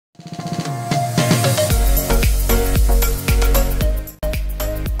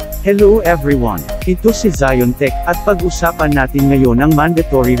Hello everyone! Ito si Zion Tech, at pag-usapan natin ngayon ang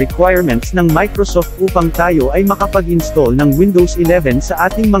mandatory requirements ng Microsoft upang tayo ay makapag-install ng Windows 11 sa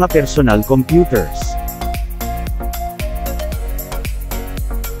ating mga personal computers.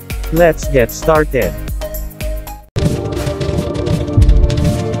 Let's get started.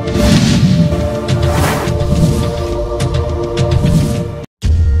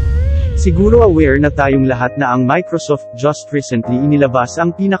 Siguro aware na tayong lahat na ang Microsoft just recently inilabas ang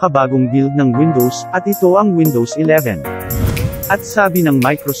pinakabagong build ng Windows, at ito ang Windows 11. At sabi ng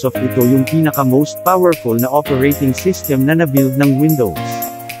Microsoft ito yung pinaka-most powerful na operating system na na-build ng Windows.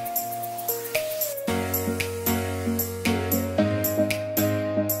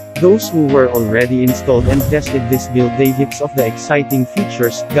 Those who were already installed and tested this build they heaps of the exciting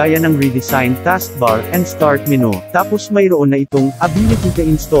features, gaya ng redesigned taskbar and start menu, tapos mayroon na itong ability to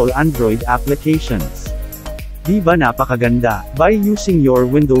install Android applications. Di ba napakaganda? By using your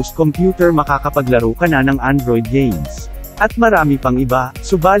Windows computer makakapaglaro ka na ng Android games. At marami pang iba,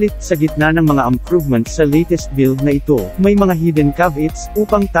 subalit sa gitna ng mga improvements sa latest build na ito, may mga hidden caveats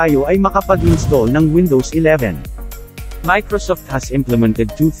upang tayo ay makapag-install ng Windows 11. Microsoft has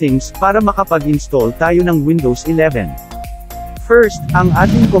implemented two things para makapag-install tayo ng Windows 11. First, ang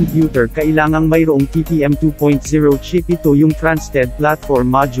ating computer kailangang mayroong TPM 2.0 chip. Ito yung Trusted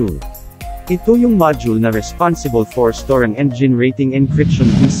Platform Module. Ito yung module na responsible for storing and generating encryption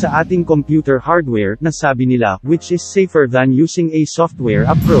keys sa ating computer hardware, na sabi nila, which is safer than using a software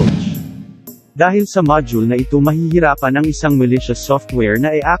approach. Dahil sa module na ito mahihirapan ang isang malicious software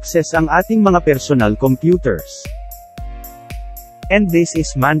na i-access ang ating mga personal computers. And this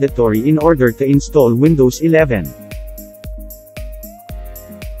is mandatory in order to install Windows 11.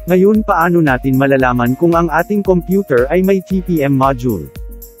 Ngayon paano natin malalaman kung ang ating computer ay may TPM module?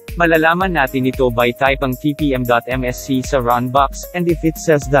 Malalaman natin ito by type ang tpm.msc sa run box, and if it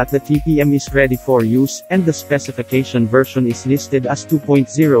says that the TPM is ready for use, and the specification version is listed as 2.0,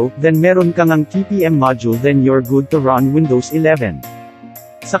 then meron kang ang TPM module, then you're good to run Windows 11.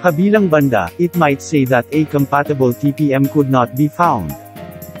 Sa kabilang banda, it might say that a compatible TPM could not be found.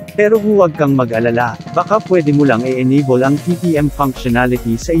 Pero huwag kang mag-alala, baka pwede mo lang i-enable ang TPM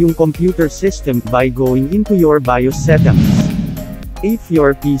functionality sa iyong computer system by going into your BIOS settings. If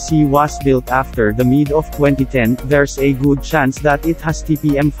your PC was built after the mid of 2010, there's a good chance that it has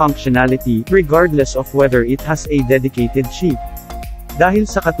TPM functionality, regardless of whether it has a dedicated chip. Dahil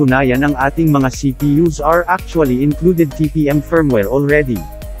sa katunayan ang ating mga CPUs are actually included TPM firmware already.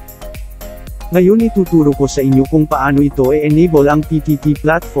 Ngayon ituturo ko sa inyo kung paano ito i-enable ang PTT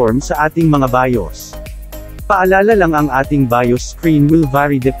platform sa ating mga BIOS. Paalala lang, ang ating BIOS screen will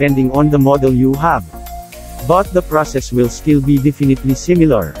vary depending on the model you have. But the process will still be definitely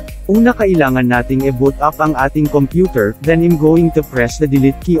similar. Una, kailangan nating i-boot up ang ating computer, then I'm going to press the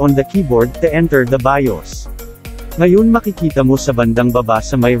delete key on the keyboard to enter the BIOS. Ngayon makikita mo sa bandang baba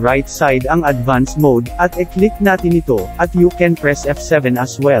sa my right side ang advanced mode, at i-click natin ito, at you can press F7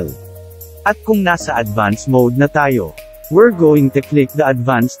 as well. At kung nasa advanced mode na tayo, we're going to click the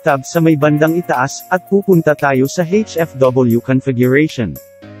advanced tab sa may bandang itaas, at pupunta tayo sa HFW configuration.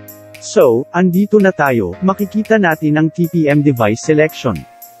 So, andito na tayo, makikita natin ang TPM device selection.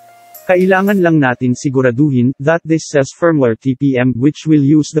 Kailangan lang natin siguraduhin that this says firmware TPM, which will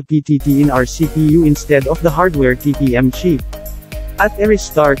use the PTT in our CPU instead of the hardware TPM chip. At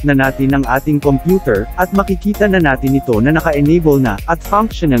i-restart na natin ang ating computer, at makikita na natin ito na naka-enable na, at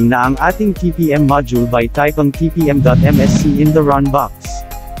functioning na ang ating TPM module by type ang tpm.msc in the run box.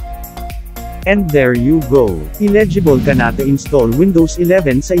 And there you go. Eligible ka na to install Windows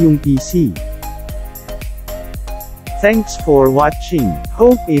 11 sa iyong PC. Thanks for watching.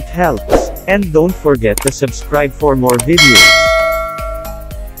 Hope it helps. And don't forget to subscribe for more videos.